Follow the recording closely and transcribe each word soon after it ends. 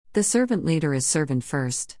The servant leader is servant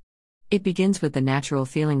first. It begins with the natural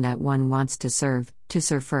feeling that one wants to serve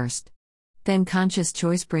first. Then conscious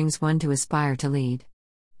choice brings one to aspire to lead.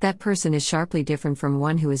 That person is sharply different from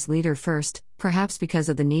one who is leader first, perhaps because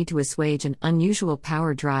of the need to assuage an unusual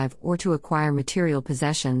power drive or to acquire material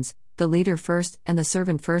possessions. The leader first and the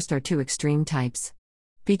servant first are two extreme types.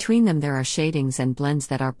 Between them there are shadings and blends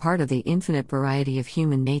that are part of the infinite variety of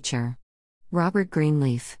human nature. Robert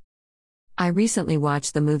Greenleaf. I recently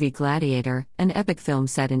watched the movie Gladiator, an epic film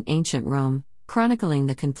set in ancient Rome, chronicling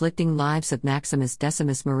the conflicting lives of Maximus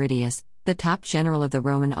Decimus Meridius, the top general of the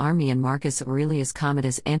Roman army, and Marcus Aurelius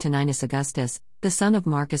Commodus Antoninus Augustus, the son of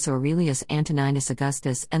Marcus Aurelius Antoninus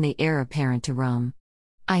Augustus and the heir apparent to Rome.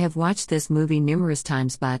 I have watched this movie numerous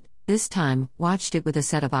times, but, this time, watched it with a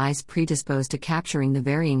set of eyes predisposed to capturing the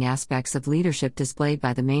varying aspects of leadership displayed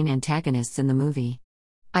by the main antagonists in the movie.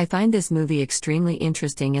 I find this movie extremely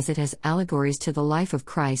interesting as it has allegories to the life of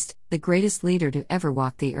Christ, the greatest leader to ever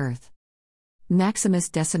walk the earth. Maximus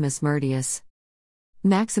Decimus Meridius.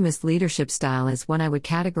 Maximus' leadership style is one I would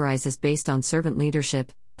categorize as based on servant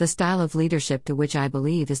leadership, the style of leadership to which I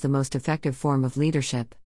believe is the most effective form of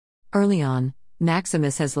leadership. Early on,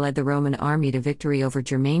 Maximus has led the Roman army to victory over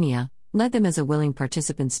Germania, led them as a willing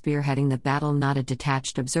participant spearheading the battle, not a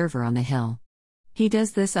detached observer on the hill. He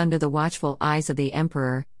does this under the watchful eyes of the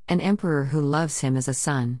emperor, an emperor who loves him as a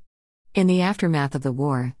son. In the aftermath of the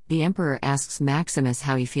war, the emperor asks Maximus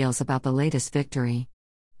how he feels about the latest victory.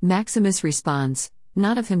 Maximus responds,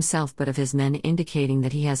 not of himself but of his men, indicating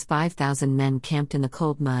that he has 5,000 men camped in the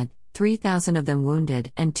cold mud, 3,000 of them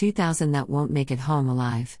wounded, and 2,000 that won't make it home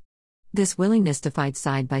alive. This willingness to fight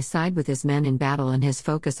side by side with his men in battle and his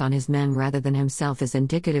focus on his men rather than himself is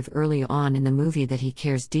indicative early on in the movie that he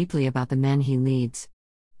cares deeply about the men he leads.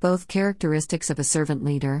 Both characteristics of a servant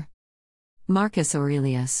leader. Marcus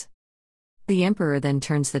Aurelius. The emperor then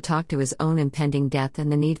turns the talk to his own impending death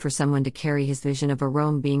and the need for someone to carry his vision of a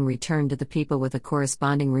Rome being returned to the people with a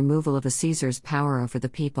corresponding removal of a Caesar's power over the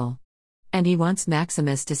people. And he wants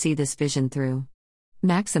Maximus to see this vision through.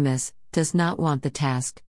 Maximus does not want the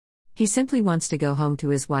task. He simply wants to go home to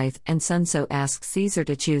his wife and son, so asks Caesar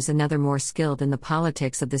to choose another more skilled in the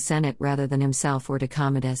politics of the Senate rather than himself, or to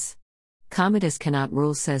Commodus. Commodus cannot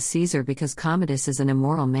rule, says Caesar, because Commodus is an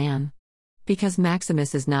immoral man. Because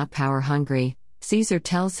Maximus is not power-hungry, Caesar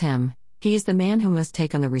tells him, he is the man who must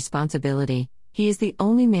take on the responsibility, he is the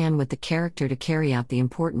only man with the character to carry out the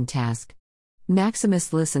important task.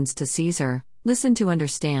 Maximus listens to Caesar, listen to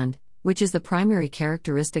understand, which is the primary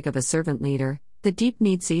characteristic of a servant leader, the deep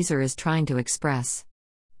need Caesar is trying to express.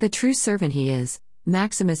 The true servant he is,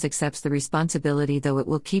 Maximus accepts the responsibility though it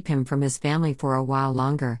will keep him from his family for a while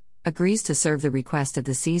longer, agrees to serve the request of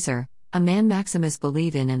the Caesar, a man Maximus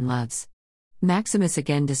believes in and loves. Maximus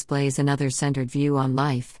again displays another centered view on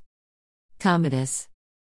life. Commodus.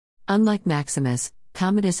 Unlike Maximus,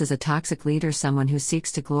 Commodus is a toxic leader, someone who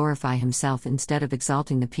seeks to glorify himself instead of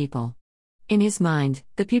exalting the people. In his mind,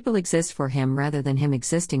 the people exist for him rather than him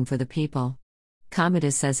existing for the people.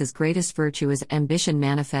 Commodus says his greatest virtue is ambition,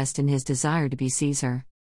 manifest in his desire to be Caesar.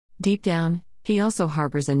 Deep down, he also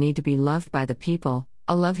harbors a need to be loved by the people,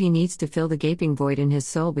 a love he needs to fill the gaping void in his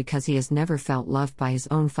soul because he has never felt loved by his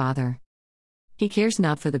own father. He cares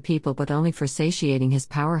not for the people but only for satiating his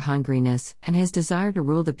power-hungriness and his desire to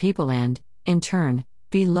rule the people and, in turn,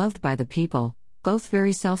 be loved by the people, both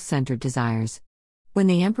very self-centered desires. When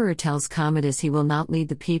the emperor tells Commodus he will not lead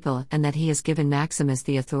the people and that he has given Maximus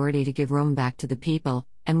the authority to give Rome back to the people,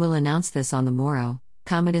 and will announce this on the morrow,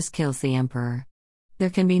 Commodus kills the emperor. There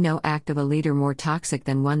can be no act of a leader more toxic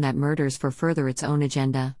than one that murders for further its own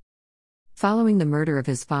agenda. Following the murder of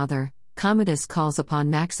his father, Commodus calls upon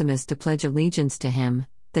Maximus to pledge allegiance to him,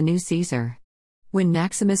 the new Caesar. When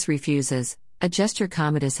Maximus refuses, a gesture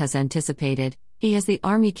Commodus has anticipated, he has the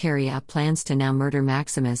army carry out plans to now murder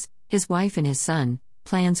Maximus, his wife and his son,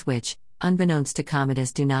 plans which, unbeknownst to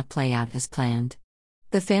Commodus, do not play out as planned.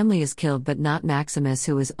 The family is killed but not Maximus,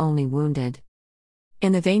 who is only wounded.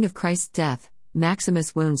 In the vein of Christ's death,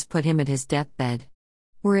 Maximus' wounds put him at his deathbed.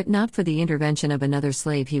 Were it not for the intervention of another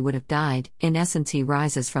slave he would have died. In essence, he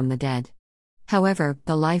rises from the dead. However,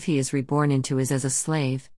 the life he is reborn into is as a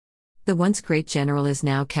slave. The once great general is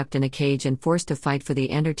now kept in a cage and forced to fight for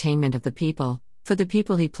the entertainment of the people, for the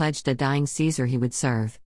people he pledged a dying Caesar he would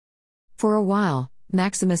serve. For a while,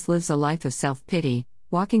 Maximus lives a life of self-pity,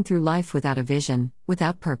 walking through life without a vision,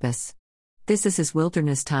 without purpose. This is his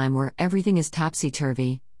wilderness time where everything is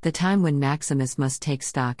topsy-turvy, the time when Maximus must take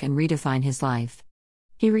stock and redefine his life.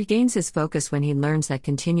 He regains his focus when he learns that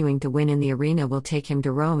continuing to win in the arena will take him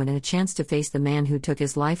to Rome and a chance to face the man who took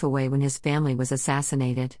his life away when his family was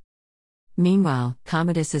assassinated. Meanwhile,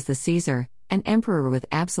 Commodus is the Caesar, an emperor with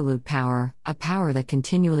absolute power, a power that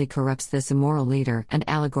continually corrupts this immoral leader and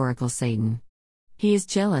allegorical Satan. He is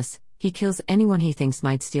jealous, he kills anyone he thinks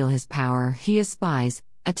might steal his power, he espies,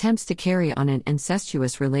 attempts to carry on an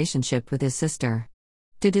incestuous relationship with his sister.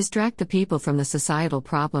 To distract the people from the societal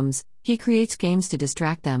problems, he creates games to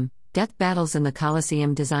distract them, death battles in the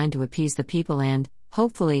Colosseum designed to appease the people and,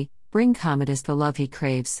 hopefully, bring Commodus the love he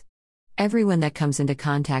craves. Everyone that comes into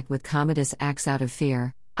contact with Commodus acts out of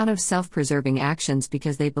fear, out of self-preserving actions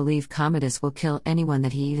because they believe Commodus will kill anyone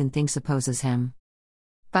that he even thinks opposes him.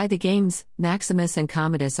 By the games, Maximus and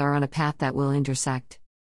Commodus are on a path that will intersect.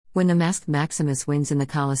 When the masked Maximus wins in the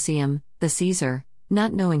Colosseum, the Caesar,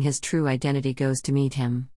 not knowing his true identity, goes to meet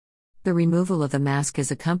him. The removal of the mask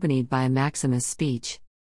is accompanied by a Maximus speech.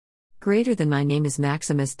 Greater than my name is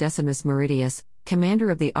Maximus Decimus Meridius,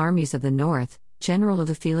 commander of the armies of the north, general of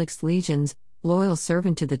the Felix legions, loyal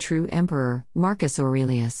servant to the true emperor, Marcus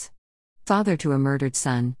Aurelius. Father to a murdered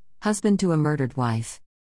son, husband to a murdered wife.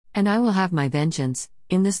 And I will have my vengeance,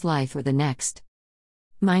 in this life or the next.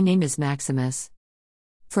 My name is Maximus.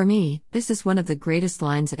 For me, this is one of the greatest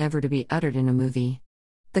lines ever to be uttered in a movie.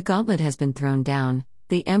 The gauntlet has been thrown down,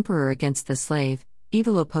 the emperor against the slave,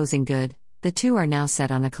 evil opposing good, the two are now set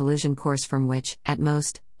on a collision course from which, at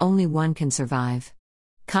most, only one can survive.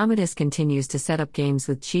 Commodus continues to set up games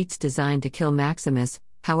with cheats designed to kill Maximus,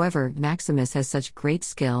 however, Maximus has such great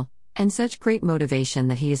skill, and such great motivation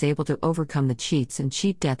that he is able to overcome the cheats and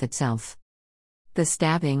cheat death itself. The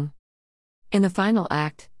stabbing. In the final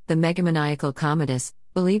act, the megamaniacal Commodus,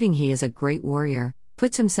 believing he is a great warrior,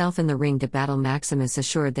 puts himself in the ring to battle Maximus,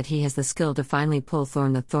 assured that he has the skill to finally pull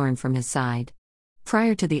the thorn from his side.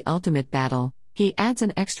 Prior to the ultimate battle, he adds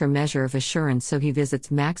an extra measure of assurance, so he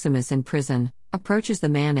visits Maximus in prison, approaches the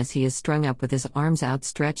man as he is strung up with his arms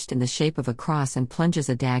outstretched in the shape of a cross, and plunges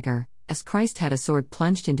a dagger, as Christ had a sword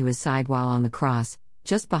plunged into his side while on the cross,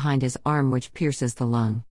 just behind his arm, which pierces the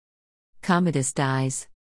lung. Commodus dies.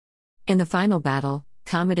 In the final battle,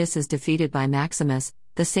 Commodus is defeated by Maximus,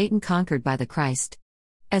 the Satan conquered by the Christ.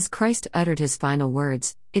 As Christ uttered his final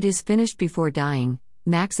words, "It is finished," before dying,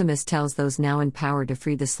 Maximus tells those now in power to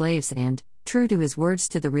free the slaves and, true to his words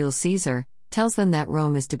to the real Caesar, tells them that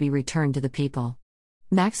Rome is to be returned to the people.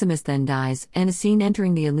 Maximus then dies and is seen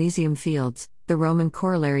entering the Elysium fields, the Roman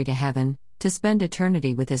corollary to heaven, to spend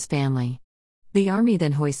eternity with his family. The army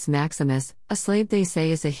then hoists Maximus, a slave they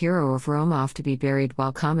say is a hero of Rome, off to be buried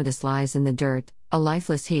while Commodus lies in the dirt, a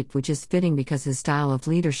lifeless heap, which is fitting because his style of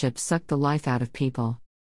leadership sucked the life out of people.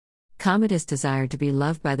 Commodus' desire to be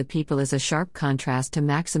loved by the people is a sharp contrast to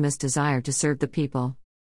Maximus' desire to serve the people.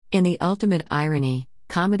 In the ultimate irony,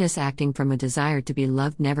 Commodus acting from a desire to be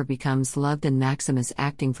loved never becomes loved, and Maximus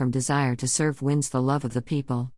acting from desire to serve wins the love of the people.